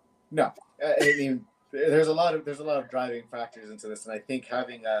 Yeah. No. I mean, there's a lot of driving factors into this, and I think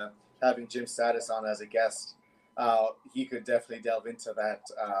having Jim Status on as a guest, he could definitely delve into that,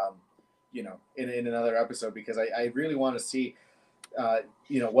 in another episode, because I really want to see, what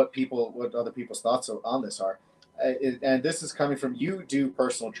other people's thoughts on this are. And this is coming from, you do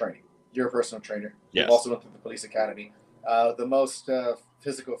personal training. You're a personal trainer. Yes. You've also went through the police academy. The most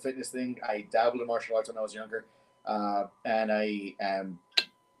physical fitness thing, I dabbled in martial arts when I was younger. And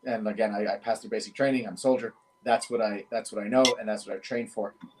again, I passed through basic training. I'm a soldier. That's what I know, and that's what I trained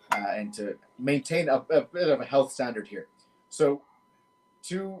for, and to maintain a bit of a health standard here. So,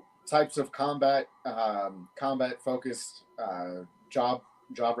 2 types of combat focused job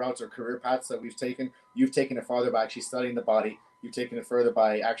routes or career paths that we've taken. You've taken it farther by actually studying the body. You've taken it further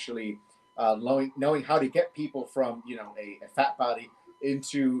by actually knowing how to get people from a fat body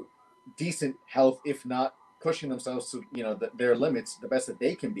into decent health, if not pushing themselves to their limits, the best that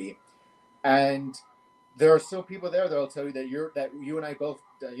they can be. And there are still people there that'll tell you that you and I both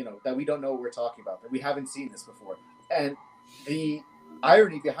that we don't know what we're talking about, that we haven't seen this before. And the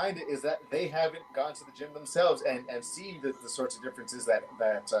irony behind it is that they haven't gone to the gym themselves and seen the sorts of differences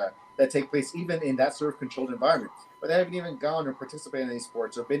that take place even in that sort of controlled environment. But they haven't even gone or participated in any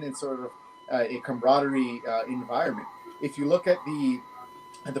sports or been in sort of a camaraderie environment. If you look at the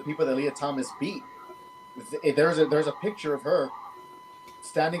people that Lia Thomas beat, there's a picture of her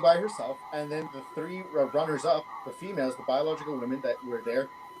standing by herself, and then the three runners up, the females, the biological women that were there,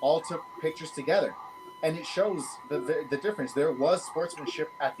 all took pictures together, and it shows the difference. There was sportsmanship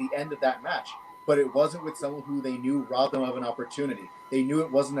at the end of that match, but it wasn't with someone who they knew robbed them of an opportunity. They knew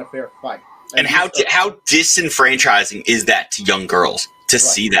it wasn't a fair fight. And how disenfranchising is that to young girls to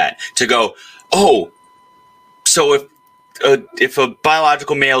see that, to go, oh, so if a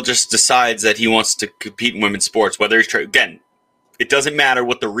biological male just decides that he wants to compete in women's sports, whether he's again, it doesn't matter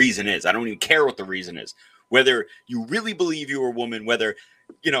what the reason is. I don't even care what the reason is. Whether you really believe you're a woman, whether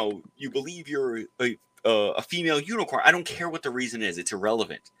you believe you're a female unicorn, I don't care what the reason is. It's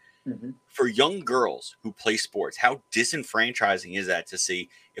irrelevant. Mm-hmm. For young girls who play sports, how disenfranchising is that to see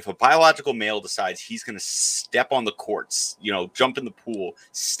if a biological male decides he's going to step on the courts, jump in the pool,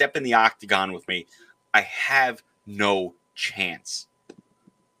 step in the octagon with me, I have no chance.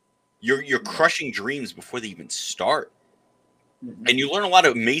 You're crushing dreams before they even start. Mm-hmm. And you learn a lot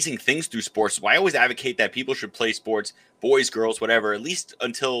of amazing things through sports. So I always advocate that people should play sports, boys, girls, whatever, at least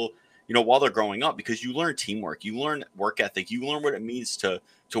until, while they're growing up, because you learn teamwork, you learn work ethic, you learn what it means to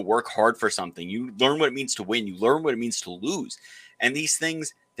work hard for something. You learn what it means to win. You learn what it means to lose. And these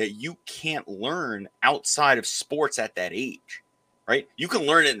things that you can't learn outside of sports at that age, right? You can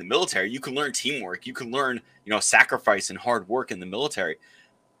learn it in the military. You can learn teamwork. You can learn, sacrifice and hard work in the military.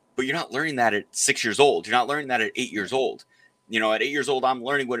 But you're not learning that at 6 years old. You're not learning that at 8 years old. At 8 years old, I'm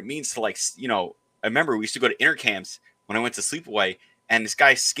learning what it means to I remember we used to go to intercamps when I went to sleepaway, and this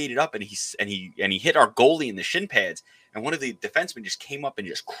guy skated up and he hit our goalie in the shin pads. And one of the defensemen just came up and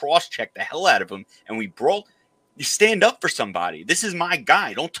just cross-checked the hell out of him. And we brawled. You stand up for somebody. This is my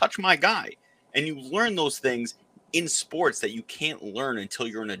guy. Don't touch my guy. And you learn those things in sports that you can't learn until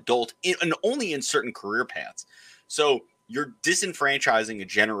you're an adult, and only in certain career paths. So you're disenfranchising a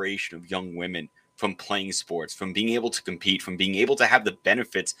generation of young women from playing sports, from being able to compete, from being able to have the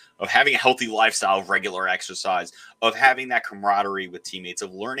benefits of having a healthy lifestyle of regular exercise, of having that camaraderie with teammates,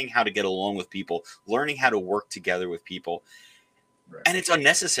 of learning how to get along with people, learning how to work together with people. Right. And it's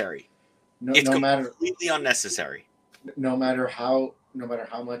unnecessary. It's completely unnecessary. No matter how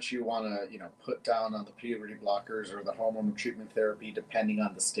much you want to, put down on the puberty blockers or the hormone treatment therapy, depending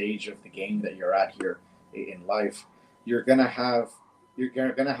on the stage of the game that you're at here in life, you're gonna have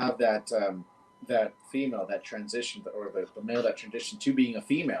that female that transition, or the male that transitioned to being a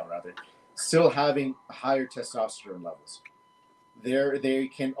female rather, still having higher testosterone levels. They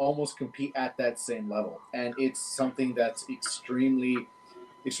can almost compete at that same level, and it's something that's extremely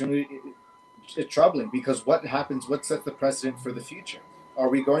troubling, because what sets the precedent for the future? Are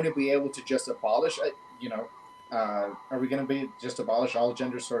we going to be able to just abolish are we going to just abolish all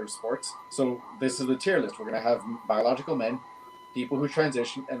gender sort of sports? So this is the tier list. We're going to have biological men, people who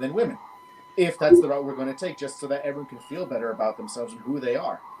transition, and then women, if that's the route we're going to take, just so that everyone can feel better about themselves and who they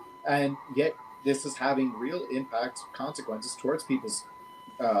are. And yet this is having real impact, consequences towards people's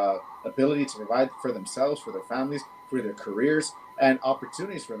ability to provide for themselves, for their families, for their careers, and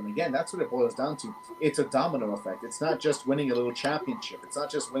opportunities for them. Again, that's what it boils down to. It's a domino effect. It's not just winning a little championship. It's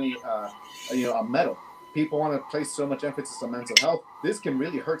not just winning a medal. People want to place so much emphasis on mental health. This can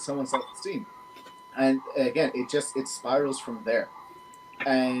really hurt someone's self-esteem. And again, it spirals from there.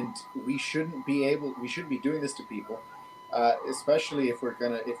 And we shouldn't be doing this to people, especially if we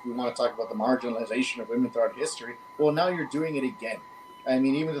want to talk about the marginalization of women throughout history. Well, now you're doing it again. I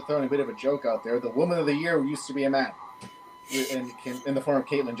mean, even to throw a bit of a joke out there, the woman of the year used to be a man, in the form of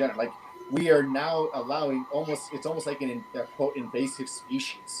Caitlyn Jenner. Like, we are now allowing it's almost like a quote invasive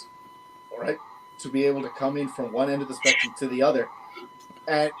species, all right, to be able to come in from one end of the spectrum to the other,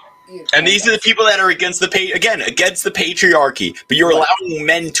 and these are the people that are against the patriarchy, but you're allowing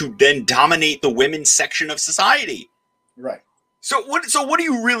men to then dominate the women's section of society. Right. So what are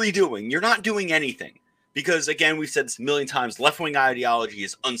you really doing? You're not doing anything. Because, again, we've said this a million times, left-wing ideology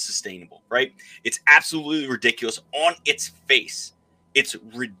is unsustainable, right? It's absolutely ridiculous on its face. It's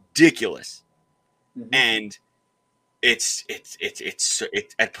ridiculous. Mm-hmm. And it's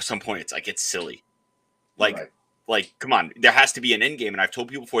at some point, it's silly. Like, come on, there has to be an end game. And I've told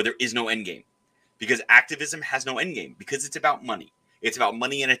people before, there is no end game. Because activism has no end game. Because it's about money. It's about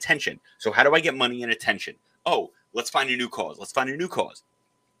money and attention. So how do I get money and attention? Oh, let's find a new cause. Let's find a new cause.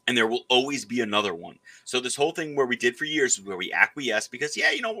 And there will always be another one. So this whole thing where we did for years is where we acquiesce because,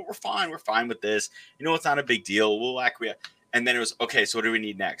 yeah, you know what, we're fine with this. You know, it's not a big deal. We'll acquiesce. And then it was, okay, so what do we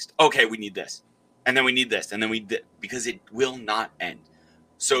need next? Okay, we need this. And then we need this. And then because it will not end.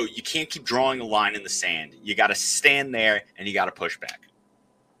 So you can't keep drawing a line in the sand. You got to stand there and you got to push back.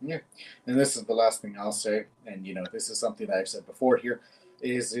 Yeah. And this is the last thing I'll say. And, you know, this is something that I've said before here,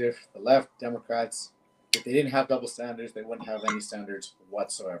 is if the left, Democrats, if they didn't have double standards, they wouldn't have any standards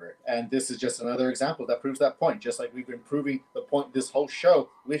whatsoever. And this is just another example that proves that point. Just like we've been proving the point this whole show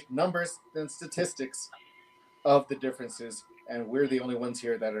with numbers and statistics of the differences. And we're the only ones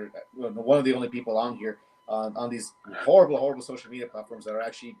here that are, one of the only people on here on these horrible social media platforms that are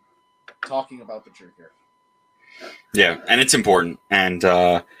actually talking about the truth here. Yeah, and it's important. And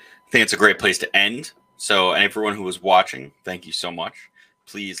I think it's a great place to end. So, and everyone who was watching, thank you so much.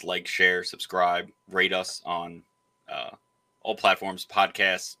 Please like, share, subscribe, rate us on all platforms,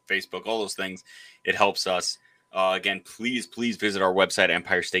 podcasts, Facebook, all those things. It helps us. Again, please visit our website,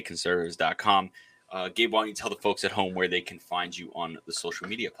 EmpireStateConservatives.com. Gabe, why don't you tell the folks at home where they can find you on the social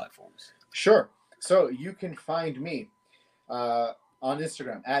media platforms? Sure. So you can find me on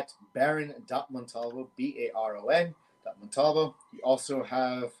Instagram at Baron.Montalvo, Baron.Montalvo. You also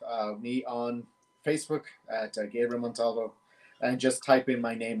have me on Facebook at Gabriel Montalvo. And just type in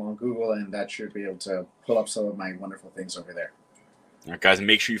my name on Google, and that should be able to pull up some of my wonderful things over there. All right, guys, and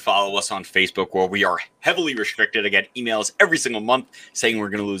make sure you follow us on Facebook, where we are heavily restricted. I get emails every single month saying we're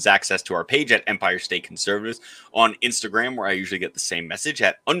going to lose access to our page at Empire State Conservatives. On Instagram, where I usually get the same message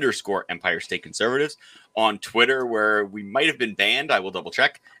at _Empire State Conservatives. On Twitter, where we might have been banned, I will double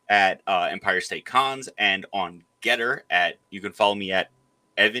check, at Empire State Cons. And on Getter, you can follow me at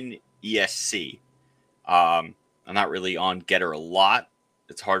Evan ESC. I'm not really on Getter a lot.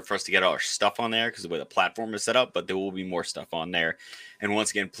 It's hard for us to get all our stuff on there because of the way the platform is set up, but there will be more stuff on there. And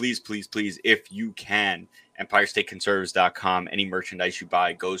once again, please, if you can, EmpireStateConservatives.com, any merchandise you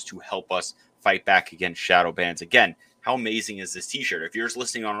buy goes to help us fight back against shadow bans. Again, how amazing is this t-shirt? If you're just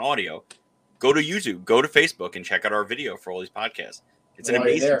listening on audio, go to YouTube, go to Facebook, and check out our video for all these podcasts. It's an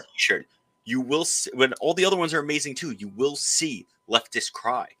amazing t-shirt. You will see, when all the other ones are amazing too, you will see leftists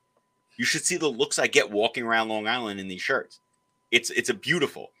cry. You should see the looks I get walking around Long Island in these shirts. It's a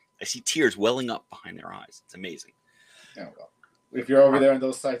beautiful. I see tears welling up behind their eyes. It's amazing. Yeah, well, if you're over there on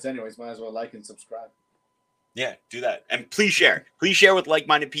those sites anyways, might as well like and subscribe. Yeah, do that. And please share. Please share with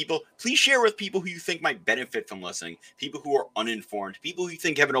like-minded people. Please share with people who you think might benefit from listening, people who are uninformed, people who you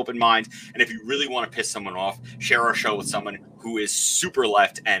think have an open mind. And if you really want to piss someone off, share our show with someone who is super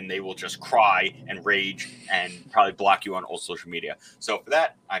left, and they will just cry and rage and probably block you on all social media. So for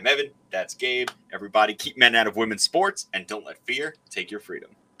that, I'm Evan. That's Gabe. Everybody, keep men out of women's sports, and don't let fear take your freedom.